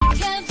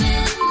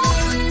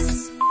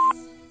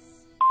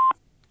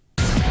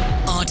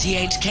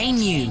RTHK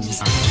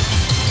News.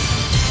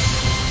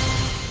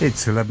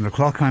 It's 11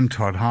 o'clock. I'm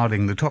Todd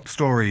Harding. The top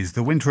stories.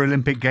 The Winter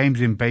Olympic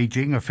Games in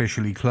Beijing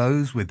officially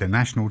closed, with the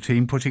national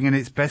team putting in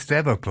its best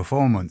ever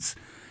performance.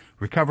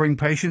 Recovering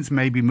patients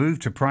may be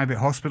moved to private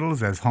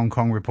hospitals as Hong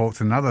Kong reports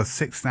another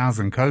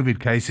 6,000 COVID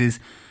cases.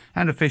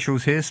 And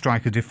officials here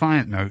strike a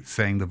defiant note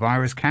saying the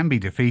virus can be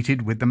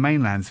defeated with the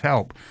mainland's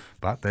help.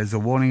 But there's a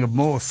warning of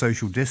more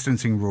social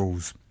distancing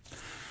rules.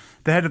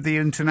 The head of the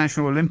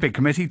International Olympic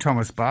Committee,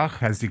 Thomas Bach,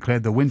 has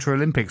declared the Winter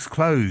Olympics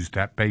closed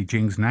at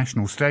Beijing's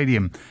National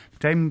Stadium.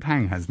 Damon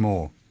Pang has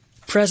more.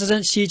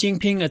 President Xi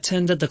Jinping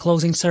attended the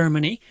closing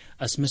ceremony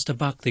as Mr.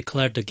 Bach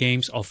declared the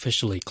Games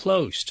officially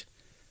closed.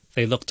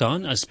 They looked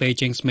on as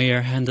Beijing's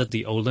mayor handed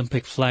the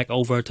Olympic flag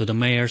over to the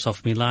mayors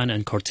of Milan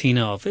and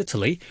Cortina of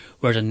Italy,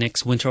 where the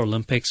next Winter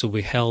Olympics will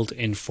be held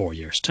in 4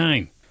 years'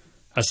 time.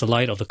 As the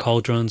light of the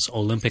cauldron's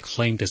Olympic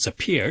flame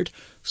disappeared,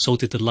 so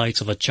did the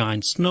lights of a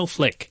giant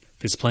snowflake,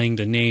 displaying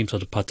the names of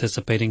the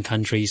participating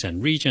countries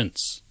and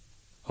regions.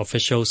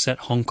 Officials said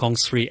Hong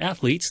Kong's 3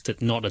 athletes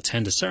did not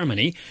attend the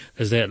ceremony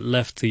as they had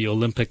left the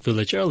Olympic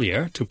Village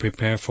earlier to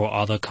prepare for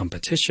other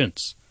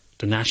competitions.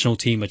 The national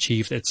team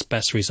achieved its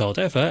best result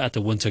ever at the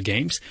Winter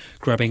Games,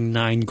 grabbing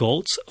 9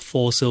 golds,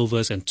 4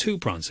 silvers and 2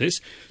 bronzes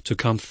to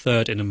come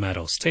third in the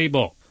medals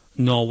table.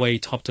 Norway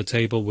topped the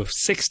table with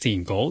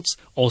 16 golds,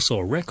 also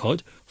a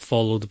record,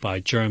 followed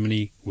by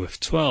Germany with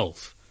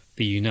 12.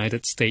 The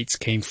United States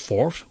came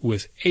fourth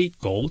with 8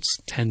 golds,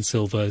 10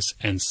 silvers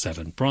and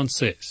 7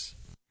 bronzes.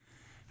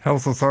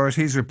 Health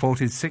authorities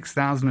reported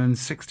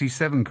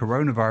 6,067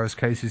 coronavirus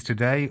cases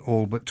today,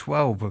 all but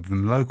 12 of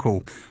them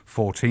local.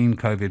 14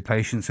 COVID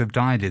patients have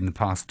died in the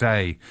past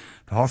day.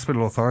 The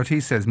hospital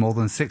authority says more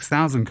than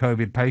 6,000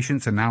 COVID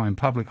patients are now in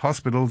public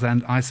hospitals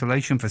and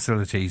isolation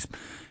facilities.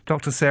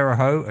 Dr. Sarah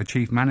Ho, a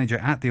chief manager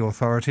at the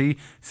authority,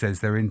 says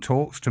they're in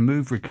talks to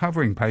move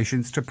recovering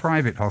patients to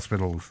private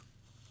hospitals.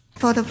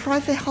 For the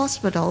private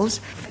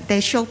hospitals, they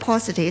show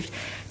positive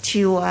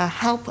to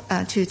help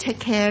to take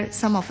care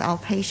some of our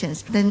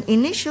patients. The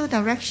initial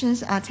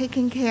directions are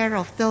taking care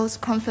of those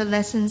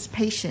convalescent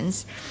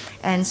patients,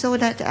 and so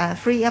that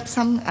free up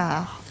some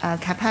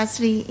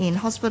capacity in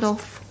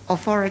hospital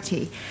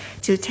authority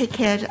to take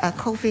care of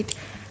COVID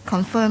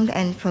confirmed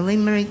and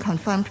preliminary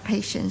confirmed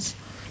patients.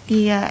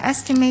 The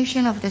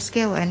estimation of the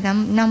scale and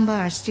number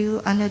are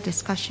still under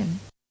discussion.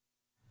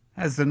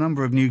 As the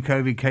number of new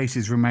COVID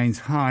cases remains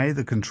high,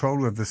 the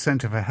controller of the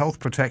Centre for Health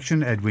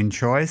Protection, Edwin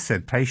Choi,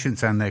 said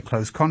patients and their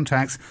close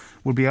contacts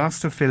will be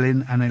asked to fill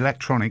in an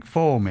electronic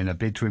form in a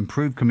bid to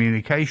improve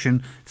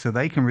communication so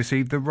they can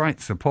receive the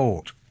right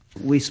support.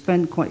 We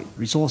spend quite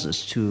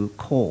resources to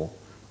call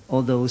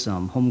all those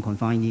home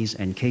confinees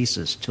and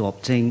cases to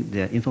obtain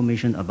their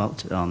information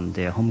about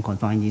their home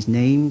confinees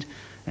named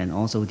and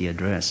also the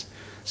address.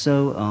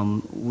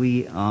 So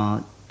we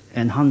are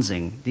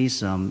enhancing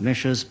these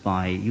measures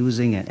by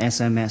using an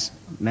SMS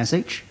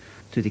message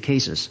to the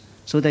cases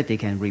so that they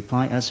can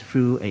reply us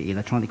through an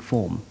electronic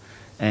form,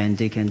 and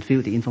they can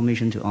fill the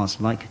information to us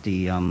like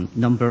the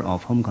number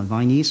of home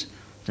confinees,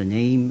 the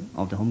name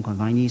of the home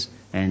confinees,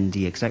 and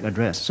the exact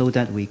address so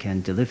that we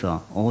can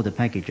deliver all the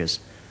packages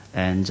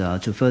and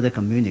to further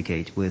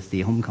communicate with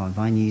the home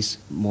confinees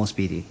more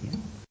speedily.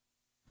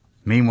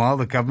 Meanwhile,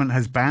 the government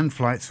has banned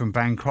flights from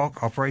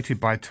Bangkok operated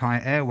by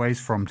Thai Airways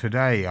from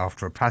today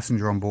after a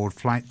passenger on board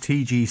flight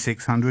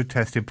TG600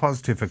 tested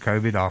positive for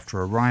COVID after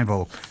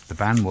arrival. The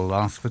ban will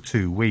last for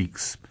 2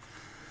 weeks.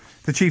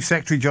 The Chief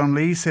Secretary, John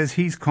Lee, says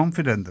he's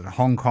confident that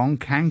Hong Kong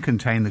can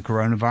contain the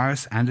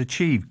coronavirus and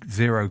achieve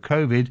zero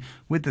COVID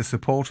with the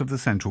support of the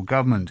central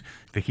government.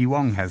 Vicky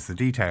Wong has the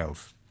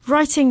details.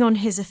 Writing on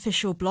his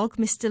official blog,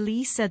 Mr.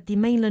 Lee said the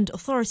mainland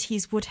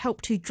authorities would help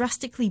to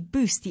drastically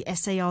boost the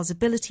SAR's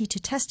ability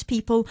to test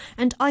people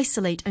and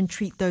isolate and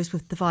treat those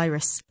with the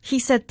virus. He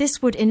said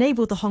this would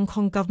enable the Hong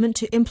Kong government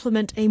to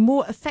implement a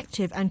more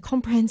effective and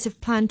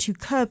comprehensive plan to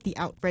curb the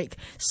outbreak,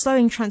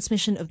 slowing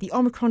transmission of the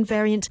Omicron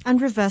variant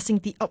and reversing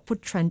the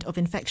upward trend of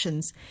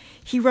infections.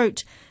 He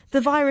wrote,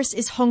 "The virus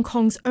is Hong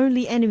Kong's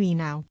only enemy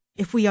now.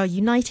 If we are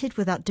united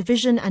without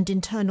division and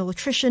internal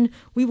attrition,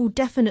 we will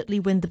definitely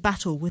win the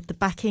battle with the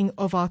backing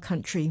of our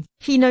country."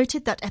 He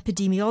noted that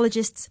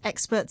epidemiologists,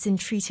 experts in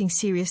treating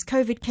serious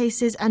COVID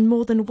cases and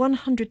more than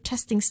 100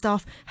 testing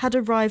staff had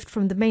arrived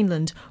from the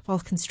mainland, while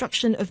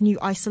construction of new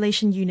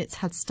isolation units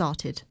had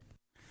started.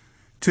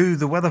 To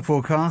the weather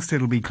forecast,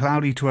 it'll be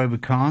cloudy to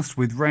overcast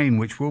with rain,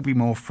 which will be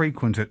more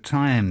frequent at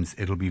times.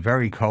 It'll be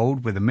very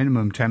cold with a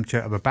minimum temperature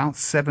of about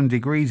 7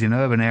 degrees in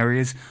urban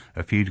areas,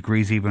 a few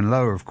degrees even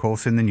lower, of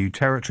course, in the new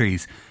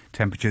territories.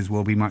 Temperatures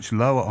will be much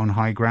lower on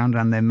high ground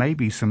and there may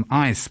be some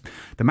ice.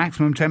 The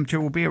maximum temperature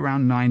will be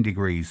around 9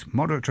 degrees.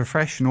 Moderate to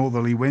fresh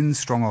northerly winds,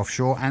 strong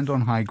offshore and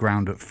on high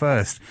ground at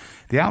first.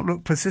 The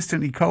outlook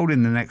persistently cold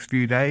in the next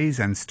few days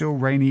and still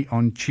rainy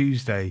on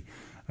Tuesday.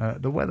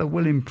 The weather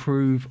will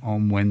improve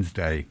on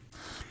Wednesday.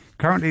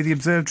 Currently, the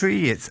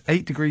observatory, it's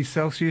 8 degrees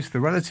Celsius, the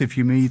relative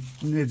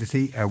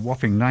humidity a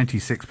whopping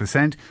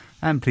 96%,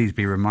 And please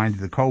be reminded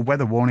the cold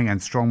weather warning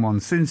and strong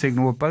monsoon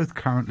signal are both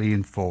currently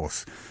in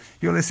force.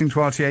 You're listening to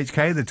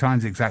RTHK. The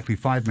time's exactly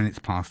 5 minutes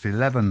past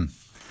 11.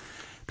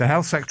 The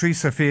Health Secretary,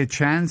 Sophia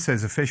Chan,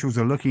 says officials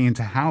are looking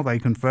into how they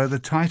can further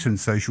tighten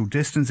social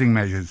distancing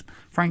measures.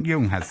 Frank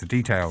Yung has the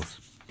details.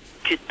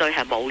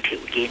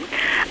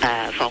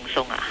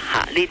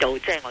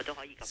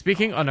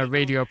 Speaking on a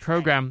radio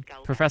program,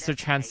 Professor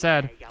Chan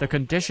said the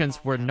conditions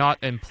were not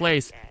in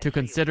place to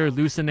consider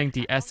loosening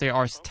the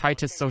SAR's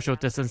tightest social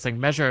distancing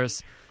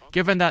measures,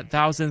 given that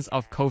thousands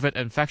of COVID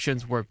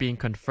infections were being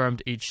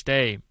confirmed each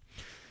day.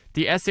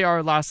 The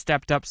SAR last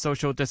stepped up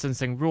social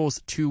distancing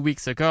rules 2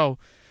 weeks ago,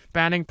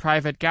 banning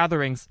private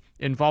gatherings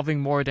involving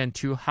more than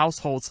 2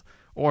 households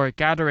or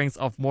gatherings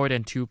of more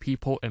than 2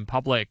 people in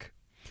public.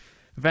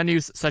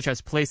 Venues such as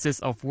places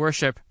of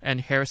worship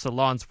and hair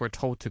salons were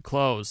told to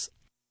close.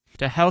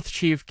 The health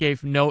chief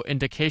gave no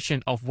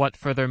indication of what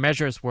further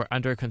measures were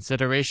under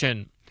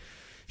consideration.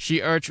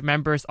 She urged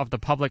members of the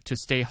public to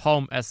stay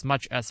home as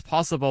much as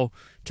possible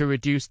to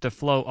reduce the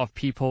flow of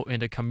people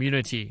in the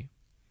community.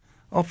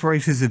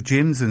 Operators of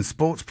gyms and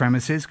sports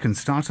premises can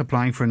start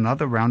applying for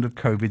another round of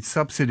COVID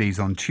subsidies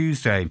on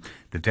Tuesday.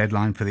 The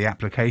deadline for the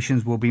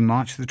applications will be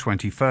March the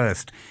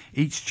 21st.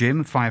 Each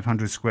gym,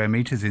 500 square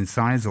metres in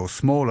size or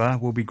smaller,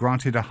 will be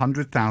granted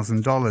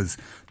 $100,000.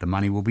 The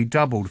money will be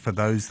doubled for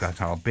those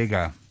that are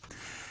bigger.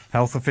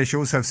 Health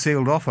officials have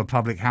sealed off a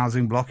public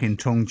housing block in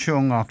Tung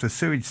Chung after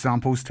sewage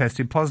samples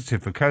tested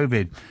positive for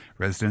COVID.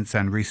 Residents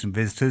and recent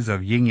visitors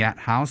of Ying Yat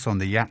House on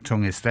the Yat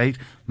Tung estate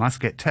must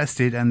get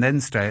tested and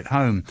then stay at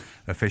home.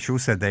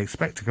 Officials said they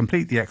expect to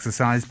complete the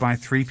exercise by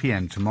 3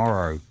 p.m.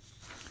 tomorrow.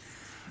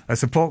 A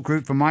support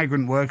group for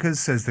migrant workers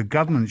says the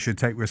government should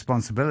take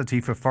responsibility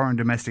for foreign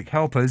domestic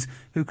helpers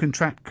who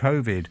contract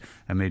COVID,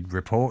 amid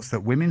reports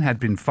that women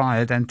had been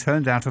fired and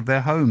turned out of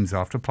their homes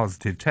after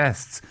positive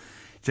tests.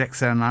 Jek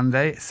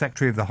Sernande,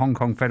 Secretary of the Hong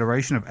Kong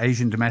Federation of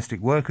Asian Domestic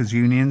Workers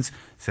Unions,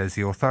 says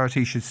the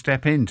authorities should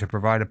step in to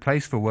provide a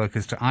place for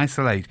workers to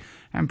isolate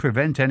and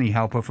prevent any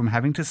helper from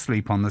having to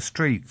sleep on the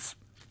streets.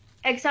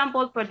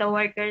 Example for the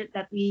worker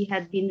that we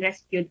had been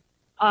rescued,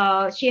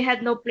 she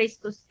had no place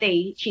to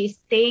stay. She's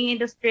staying in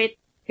the street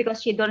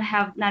because she don't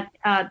have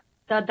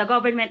the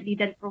government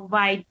didn't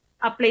provide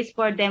a place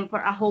for them for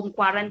a home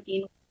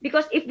quarantine.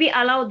 Because if we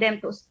allow them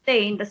to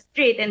stay in the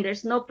street and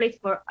there's no place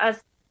for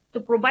us to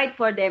provide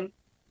for them,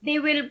 they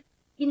will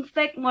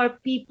infect more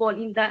people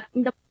in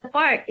the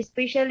park,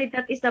 especially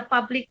that is a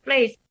public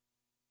place.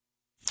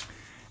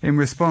 In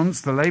response,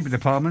 the Labour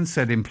Department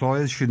said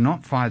employers should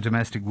not fire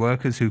domestic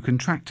workers who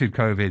contracted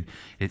COVID.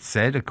 It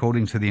said,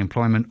 according to the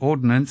Employment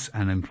Ordinance,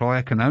 an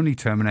employer can only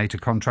terminate a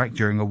contract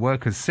during a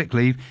worker's sick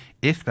leave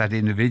if that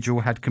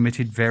individual had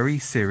committed very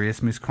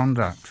serious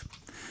misconduct.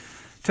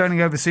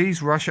 Turning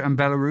overseas, Russia and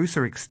Belarus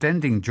are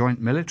extending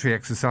joint military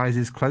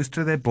exercises close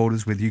to their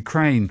borders with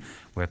Ukraine,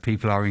 where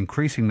people are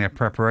increasing their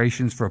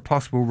preparations for a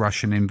possible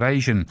Russian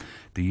invasion.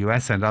 The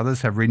US and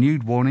others have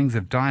renewed warnings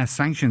of dire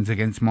sanctions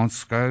against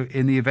Moscow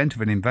in the event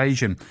of an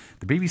invasion.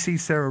 The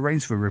BBC's Sarah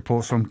Rainsford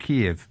reports from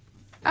Kiev.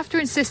 After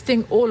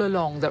insisting all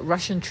along that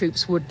Russian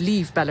troops would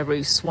leave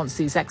Belarus once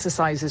these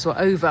exercises were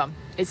over,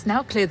 it's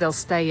now clear they'll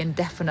stay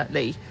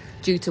indefinitely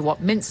due to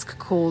what Minsk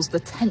calls the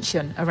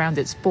tension around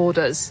its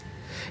borders.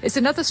 It's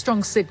another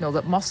strong signal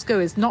that Moscow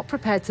is not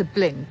prepared to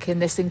blink in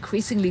this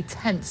increasingly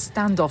tense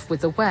standoff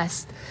with the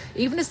West,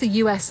 even as the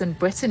US and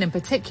Britain in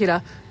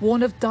particular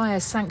warn of dire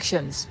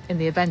sanctions in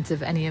the event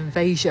of any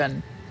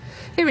invasion.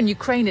 Here in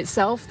Ukraine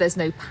itself, there's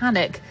no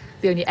panic.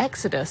 The only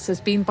exodus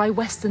has been by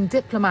Western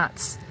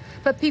diplomats.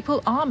 But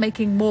people are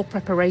making more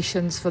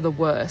preparations for the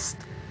worst.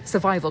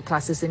 Survival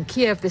classes in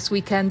Kiev this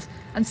weekend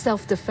and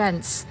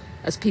self-defense,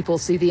 as people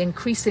see the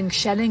increasing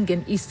shelling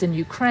in eastern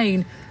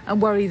Ukraine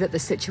and worry that the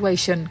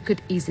situation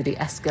could easily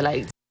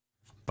escalate.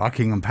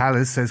 Buckingham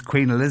Palace says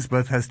Queen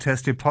Elizabeth has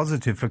tested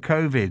positive for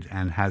COVID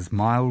and has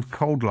mild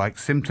cold-like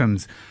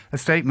symptoms. A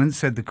statement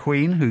said the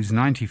Queen, who's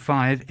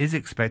 95, is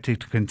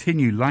expected to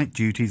continue light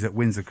duties at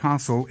Windsor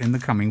Castle in the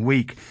coming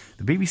week.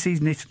 The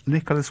BBC's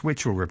Nicholas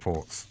Witchell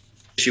reports.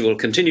 She will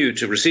continue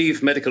to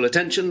receive medical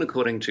attention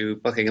according to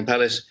Buckingham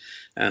Palace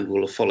and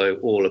will follow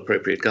all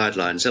appropriate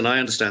guidelines. And I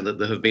understand that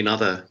there have been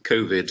other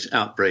COVID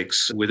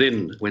outbreaks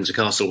within Windsor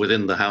Castle,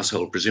 within the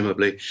household,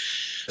 presumably.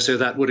 So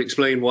that would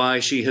explain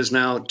why she has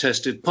now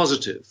tested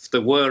positive. There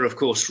were, of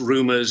course,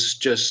 rumours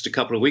just a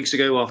couple of weeks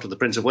ago after the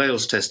Prince of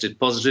Wales tested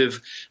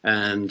positive,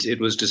 and it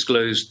was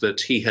disclosed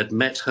that he had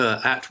met her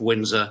at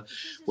Windsor,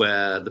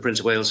 where the Prince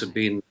of Wales had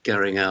been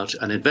carrying out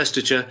an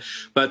investiture.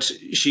 But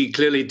she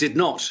clearly did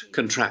not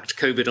contract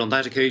COVID on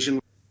that occasion.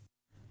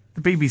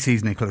 The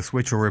BBC's Nicholas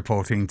Witchell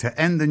reporting. To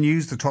end the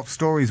news, the top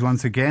stories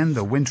once again.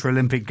 The Winter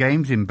Olympic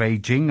Games in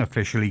Beijing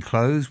officially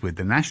closed, with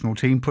the national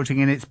team putting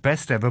in its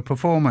best ever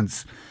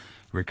performance.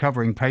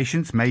 Recovering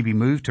patients may be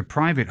moved to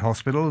private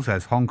hospitals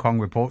as Hong Kong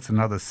reports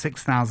another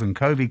 6,000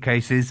 COVID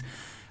cases.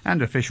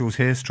 And officials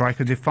here strike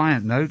a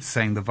defiant note,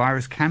 saying the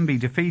virus can be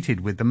defeated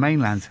with the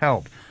mainland's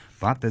help.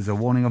 But there's a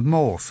warning of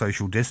more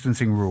social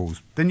distancing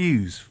rules. The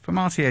news from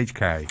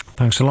RTHK.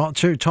 Thanks a lot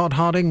to Todd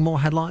Harding. More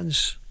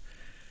headlines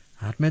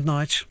at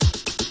midnight.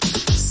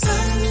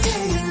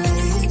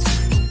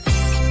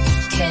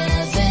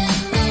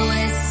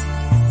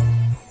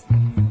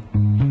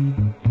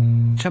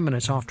 10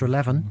 minutes after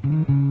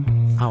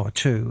 11, hour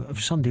 2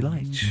 of Sunday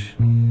Lights.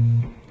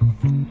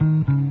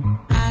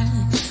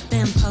 I've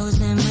been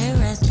posing with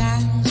red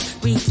skies,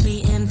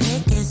 retweeting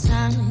picket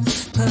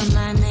signs, put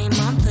my name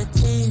on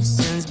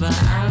petitions, but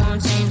I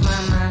won't change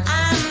my mind.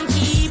 I'm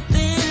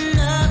keeping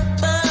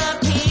up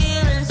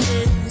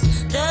appearances,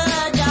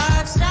 the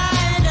dark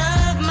side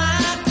of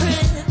my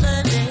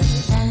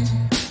privilege. And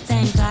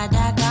thank God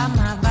I got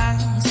my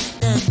vice,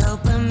 the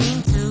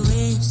dopamine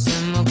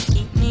tuition will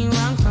keep me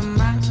wrong from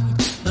right.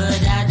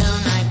 But I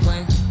don't like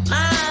when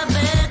my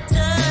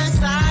better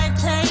side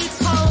takes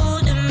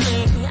hold of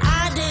me.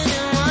 I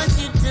didn't want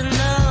you to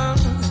know,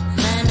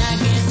 man, I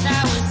guess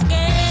I was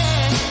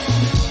scared.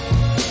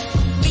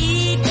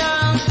 Feet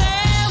don't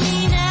fail me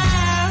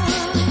now.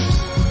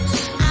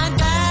 I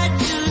got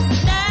to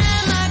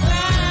stand my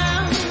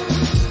ground.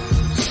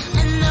 I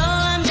know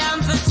I'm down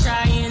for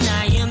trying.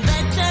 I am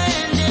better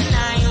in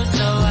denial,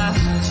 so I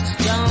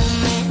don't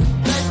make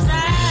a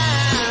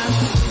sound.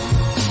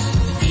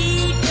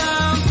 Feet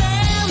don't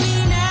fail me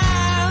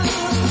now.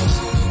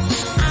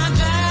 I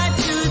got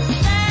to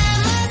stand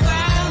my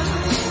ground.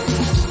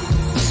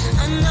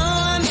 I know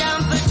I'm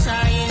down for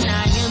trying. I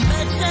am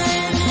better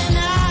in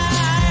denial.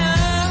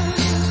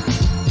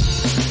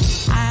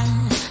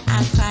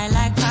 I cry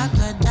like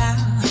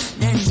crocodile,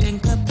 then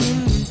drink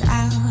opinions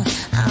out.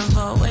 I've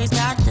always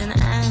got an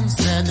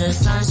answer. The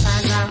sun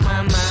shines on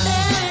my mind.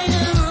 There ain't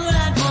a rule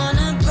I'd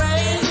wanna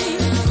break.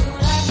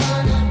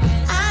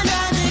 I'd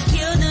rather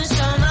kill than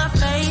show my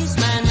face,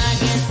 man. I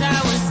guess I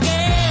was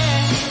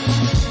scared.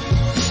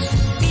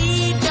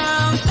 Feet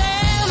don't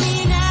fail me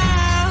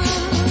now.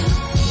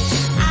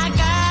 I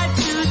got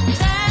to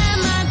stand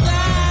my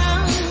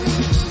ground.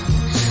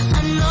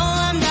 I know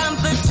I'm down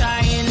for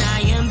trying. I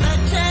am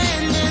better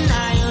in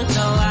denial,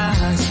 so I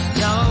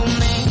don't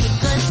make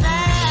a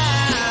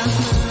sound.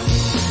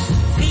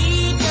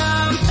 Feet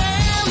don't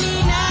fail me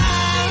now.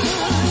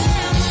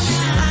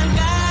 I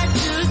got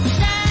to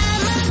stand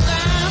my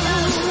ground.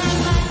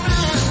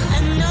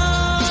 I know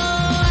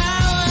I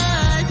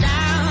was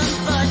down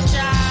for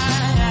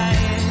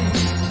trying.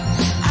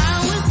 I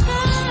was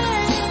scared,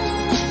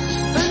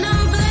 but no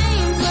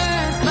blame's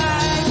worth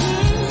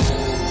fighting.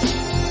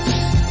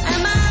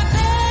 Am I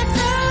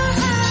better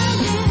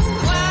hiding?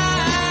 Why?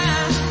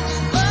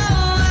 Oh,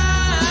 why?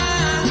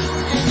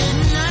 And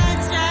then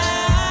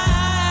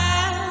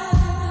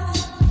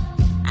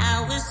I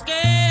was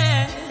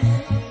scared.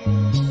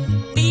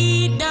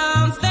 Feet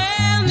don't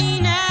fail me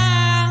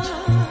now.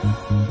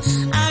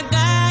 I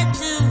got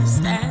to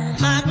stand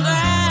my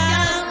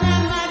ground.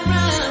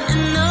 I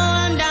know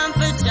I'm down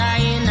for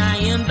trying. I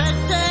am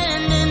better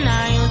in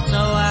denial, so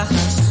I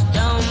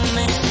don't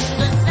make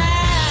a sound.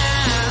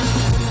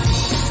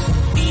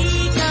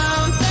 Feet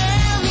don't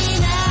fail me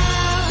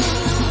now.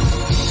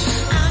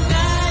 I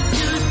got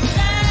to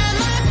stand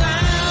my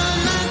ground.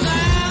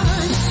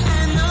 I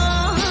know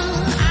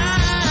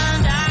I'm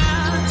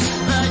down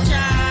for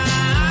trying.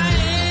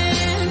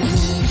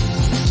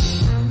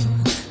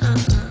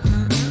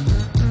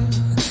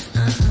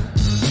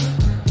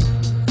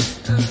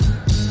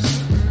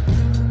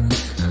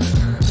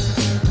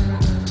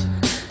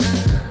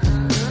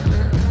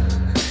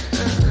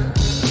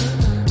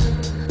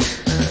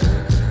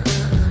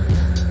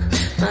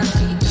 My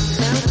feet don't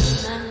fail me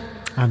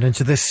now. And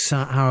into this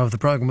hour of the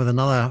programme with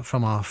another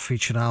from our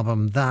featured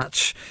album.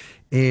 That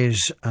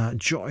is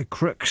Joy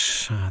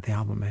Crooks. The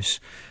album is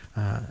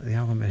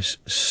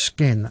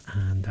Skin,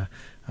 and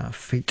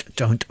Feet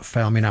Don't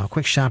Fail Me Now.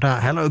 Quick shout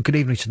out. Hello, good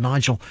evening to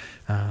Nigel.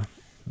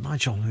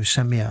 Nigel, who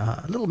sent me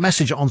a little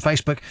message on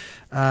Facebook,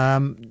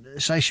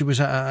 say she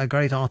was a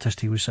great artist.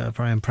 He was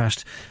very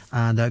impressed,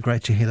 and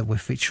great to hear that we're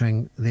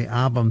featuring the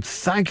album.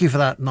 Thank you for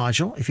that,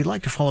 Nigel. If you'd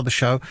like to follow the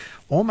show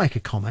or make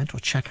a comment or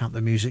check out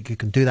the music, you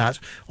can do that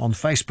on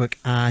Facebook,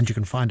 and you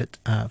can find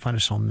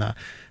us on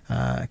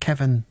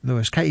Kevin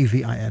Lewis,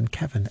 Kevin,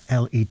 Kevin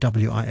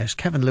Lewis,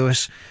 Kevin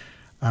Lewis,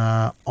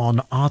 on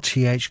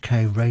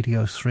RTHK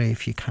Radio 3.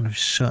 If you kind of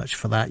search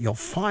for that, you'll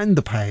find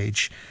the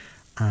page.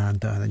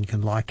 And then you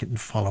can like it and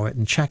follow it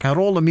and check out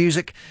all the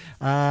music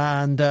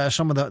and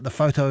some of the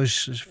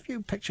photos. There's a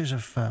few pictures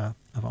of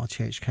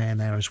RTHK in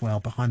there as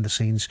well, behind the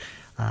scenes,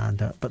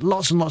 and but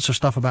lots and lots of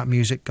stuff about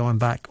music going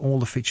back, all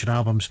the featured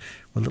albums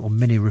with little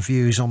mini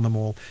reviews on them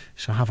all.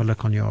 So have a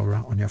look on your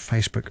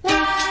Facebook.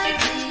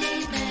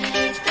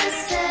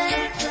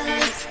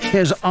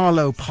 Here's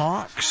Arlo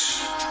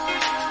Parks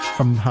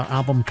from her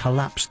album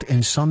Collapsed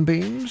in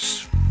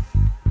Sunbeams.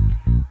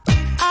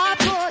 I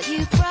bought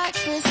you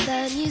breakfast,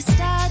 then you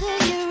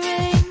started your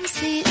rings.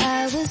 The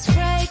air was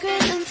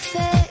fragrant and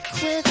thick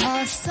with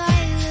our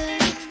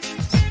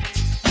silence.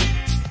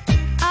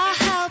 I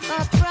held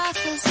my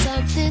breath as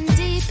something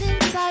deep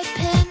inside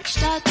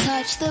pinched. I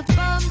touched the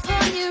bump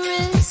on your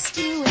wrist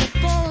you were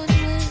born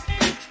with.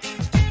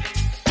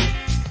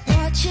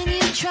 Watching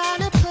you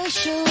trying to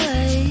push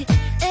away,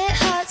 it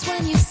hurts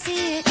when you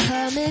see it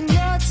coming.